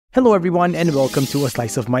Hello everyone and welcome to A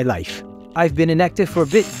Slice of My Life. I've been inactive for a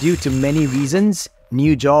bit due to many reasons.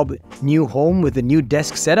 New job, new home with a new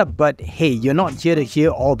desk setup, but hey, you're not here to hear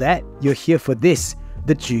all that. You're here for this,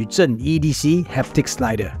 the Ju Zhen EDC haptic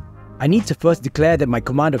slider. I need to first declare that my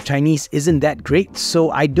command of Chinese isn't that great,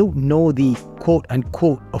 so I don't know the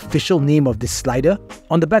quote-unquote official name of this slider.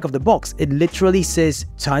 On the back of the box, it literally says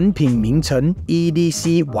产品名称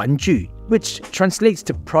EDC 玩具, which translates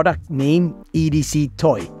to product name EDC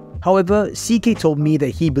toy. However, CK told me that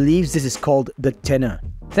he believes this is called the Tenor.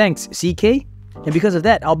 Thanks, CK. And because of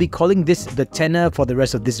that, I'll be calling this the Tenor for the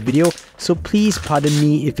rest of this video, so please pardon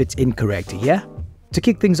me if it's incorrect, yeah? To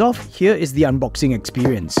kick things off, here is the unboxing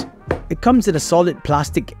experience. It comes in a solid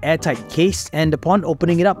plastic airtight case, and upon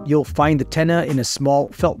opening it up, you'll find the Tenor in a small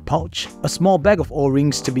felt pouch, a small bag of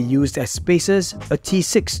O-rings to be used as spacers, a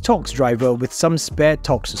T6 Torx driver with some spare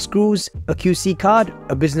Torx screws, a QC card,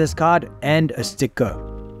 a business card, and a sticker.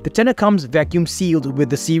 The Tenor comes vacuum sealed with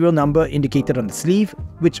the serial number indicated on the sleeve,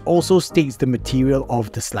 which also states the material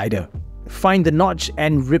of the slider. Find the notch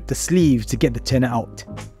and rip the sleeve to get the Tenor out.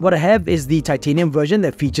 What I have is the titanium version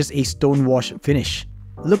that features a stonewash finish.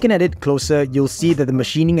 Looking at it closer, you'll see that the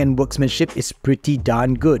machining and workmanship is pretty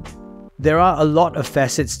darn good. There are a lot of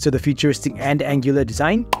facets to the futuristic and angular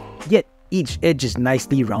design, yet each edge is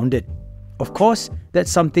nicely rounded. Of course, that's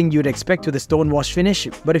something you'd expect with a stonewash finish,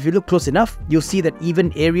 but if you look close enough, you'll see that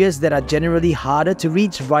even areas that are generally harder to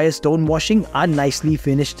reach via stonewashing are nicely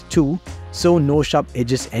finished too, so no sharp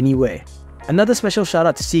edges anywhere. Another special shout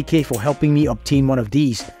out to CK for helping me obtain one of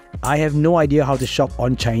these. I have no idea how to shop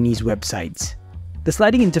on Chinese websites. The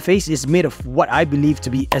sliding interface is made of what I believe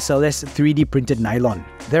to be SLS 3D printed nylon.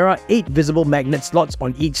 There are 8 visible magnet slots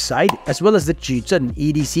on each side, as well as the Ju Zhen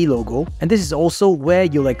EDC logo, and this is also where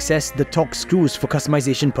you'll access the Torx screws for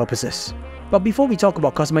customization purposes. But before we talk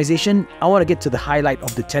about customization, I want to get to the highlight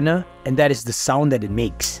of the Tenor, and that is the sound that it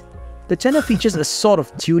makes. The Tenor features a sort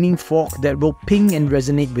of tuning fork that will ping and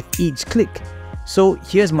resonate with each click. So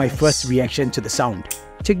here's my first reaction to the sound.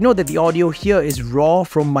 Take note that the audio here is raw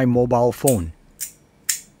from my mobile phone.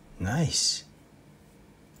 Nice.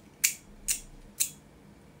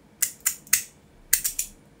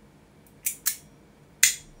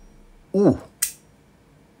 Ooh.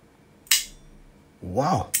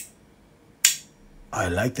 Wow. I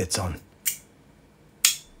like that sound.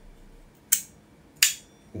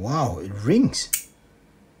 Wow, it rings.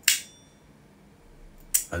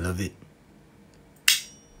 I love it.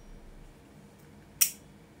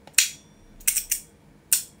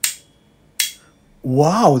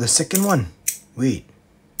 Wow, the second one. Wait.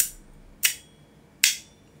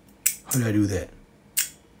 How do I do that?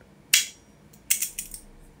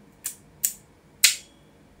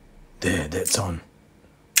 There, that's on.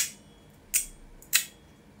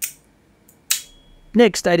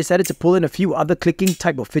 Next, I decided to pull in a few other clicking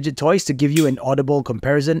type of fidget toys to give you an audible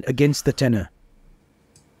comparison against the Tenor.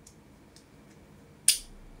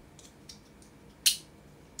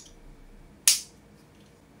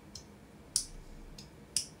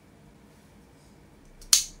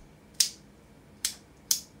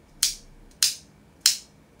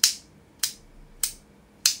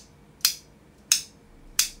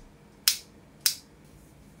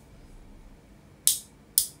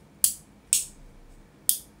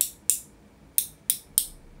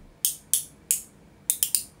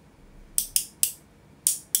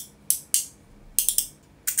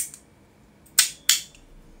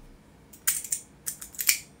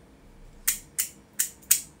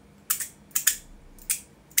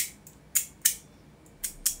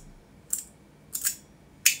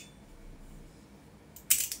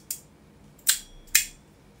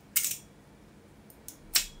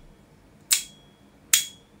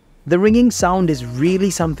 The ringing sound is really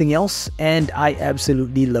something else, and I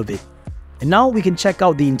absolutely love it. And now we can check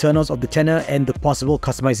out the internals of the Tenor and the possible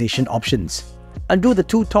customization options. Undo the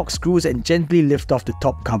 2 Torx screws and gently lift off the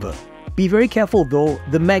top cover. Be very careful though,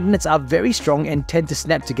 the magnets are very strong and tend to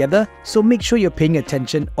snap together, so make sure you're paying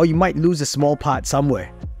attention or you might lose a small part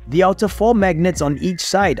somewhere. The outer 4 magnets on each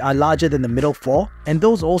side are larger than the middle 4, and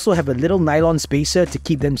those also have a little nylon spacer to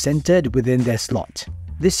keep them centered within their slot.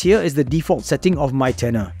 This here is the default setting of my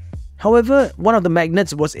Tenor. However, one of the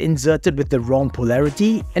magnets was inserted with the wrong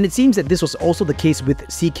polarity, and it seems that this was also the case with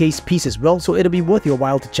CK's piece as well, so it'll be worth your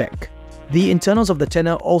while to check. The internals of the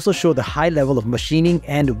Tenor also show the high level of machining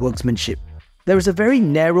and workmanship. There is a very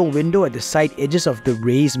narrow window at the side edges of the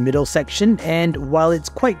raised middle section, and while it's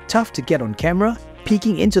quite tough to get on camera,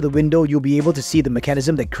 peeking into the window you'll be able to see the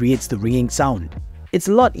mechanism that creates the ringing sound. It's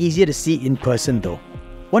a lot easier to see in person though.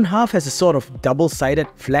 One half has a sort of double-sided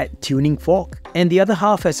flat tuning fork, and the other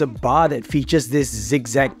half has a bar that features this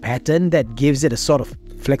zigzag pattern that gives it a sort of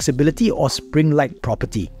flexibility or spring-like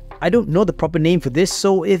property. I don't know the proper name for this,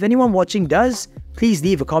 so if anyone watching does, please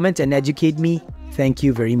leave a comment and educate me. Thank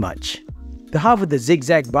you very much. The half with the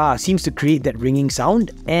zigzag bar seems to create that ringing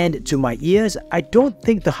sound, and to my ears, I don't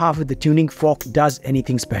think the half with the tuning fork does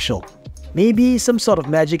anything special. Maybe some sort of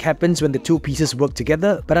magic happens when the two pieces work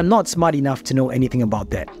together, but I'm not smart enough to know anything about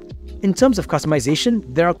that. In terms of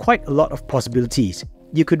customization, there are quite a lot of possibilities.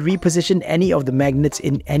 You could reposition any of the magnets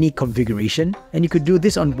in any configuration, and you could do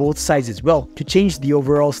this on both sides as well to change the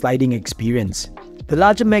overall sliding experience. The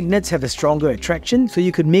larger magnets have a stronger attraction, so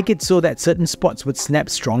you could make it so that certain spots would snap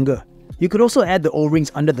stronger. You could also add the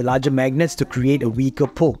O-rings under the larger magnets to create a weaker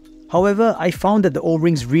pull. However, I found that the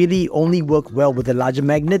O-rings really only work well with the larger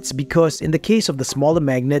magnets because in the case of the smaller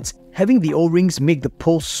magnets, having the O-rings make the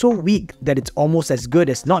pull so weak that it's almost as good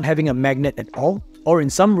as not having a magnet at all, or in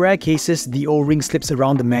some rare cases, the O-ring slips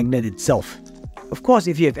around the magnet itself. Of course,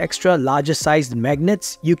 if you have extra larger sized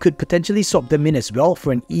magnets, you could potentially swap them in as well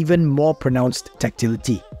for an even more pronounced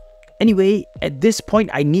tactility. Anyway, at this point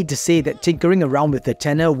I need to say that tinkering around with the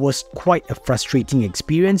Tenor was quite a frustrating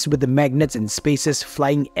experience with the magnets and spaces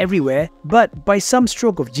flying everywhere, but by some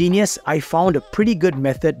stroke of genius, I found a pretty good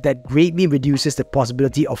method that greatly reduces the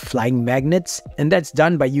possibility of flying magnets, and that's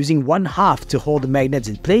done by using one half to hold the magnets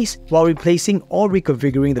in place while replacing or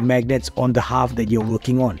reconfiguring the magnets on the half that you're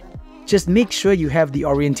working on. Just make sure you have the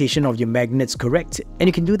orientation of your magnets correct, and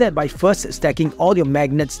you can do that by first stacking all your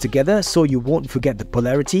magnets together so you won't forget the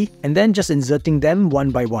polarity, and then just inserting them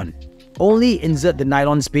one by one. Only insert the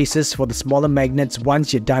nylon spaces for the smaller magnets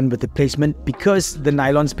once you're done with the placement because the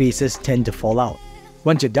nylon spaces tend to fall out.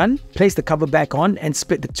 Once you're done, place the cover back on and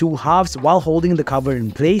split the two halves while holding the cover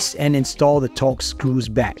in place and install the Torx screws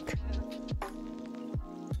back.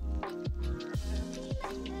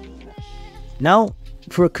 Now,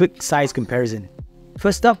 for a quick size comparison.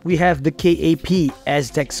 First up, we have the KAP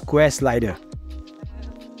Aztec Square Slider.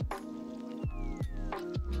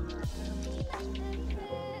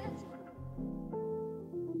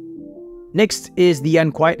 Next is the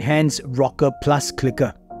Unquiet Hands Rocker Plus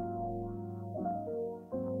Clicker.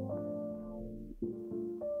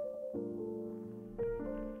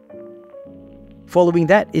 Following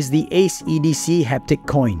that is the Ace EDC Haptic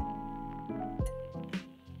Coin.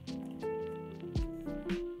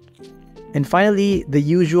 And finally, the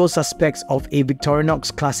usual suspects of a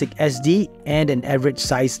Victorinox Classic SD and an average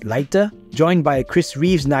size lighter, joined by a Chris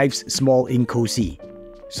Reeves Knives Small Inkosi.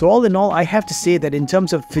 So all in all, I have to say that in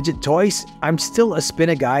terms of fidget toys, I'm still a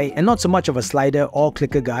spinner guy and not so much of a slider or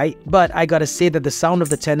clicker guy, but I gotta say that the sound of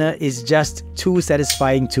the Tenor is just too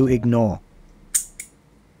satisfying to ignore.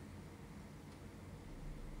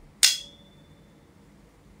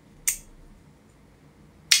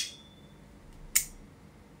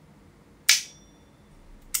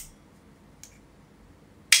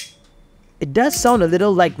 It does sound a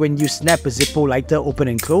little like when you snap a Zippo lighter open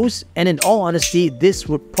and close, and in all honesty, this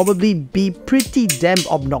would probably be pretty damn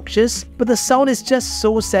obnoxious, but the sound is just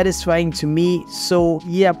so satisfying to me, so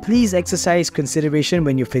yeah, please exercise consideration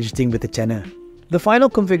when you're fidgeting with the Tenor. The final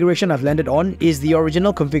configuration I've landed on is the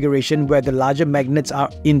original configuration where the larger magnets are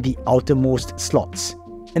in the outermost slots.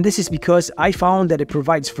 And this is because I found that it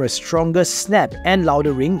provides for a stronger snap and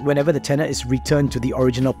louder ring whenever the Tenor is returned to the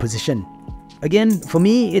original position. Again, for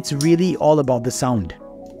me, it's really all about the sound.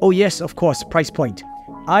 Oh yes, of course, price point.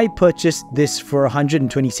 I purchased this for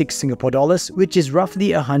 126 Singapore dollars, which is roughly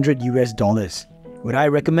 $100 US. Would I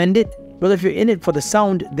recommend it? Well, if you're in it for the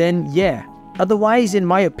sound, then yeah. Otherwise, in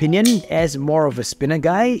my opinion, as more of a spinner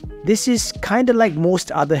guy, this is kinda like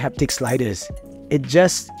most other haptic sliders. It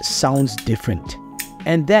just sounds different.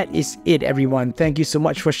 And that is it, everyone. Thank you so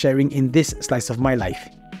much for sharing in this slice of my life.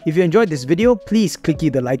 If you enjoyed this video, please click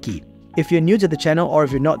the likey. If you're new to the channel or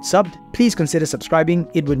if you're not subbed, please consider subscribing,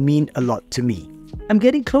 it would mean a lot to me. I'm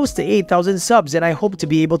getting close to 8,000 subs and I hope to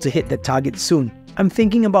be able to hit that target soon. I'm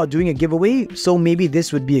thinking about doing a giveaway, so maybe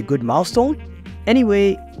this would be a good milestone.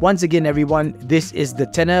 Anyway, once again everyone, this is the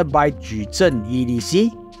Tenor by Ju Zhen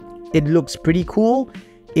EDC. It looks pretty cool,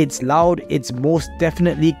 it's loud, it's most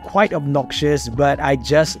definitely quite obnoxious, but I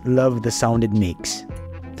just love the sound it makes.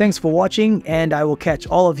 Thanks for watching and I will catch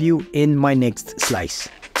all of you in my next slice.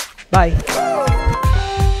 Bye!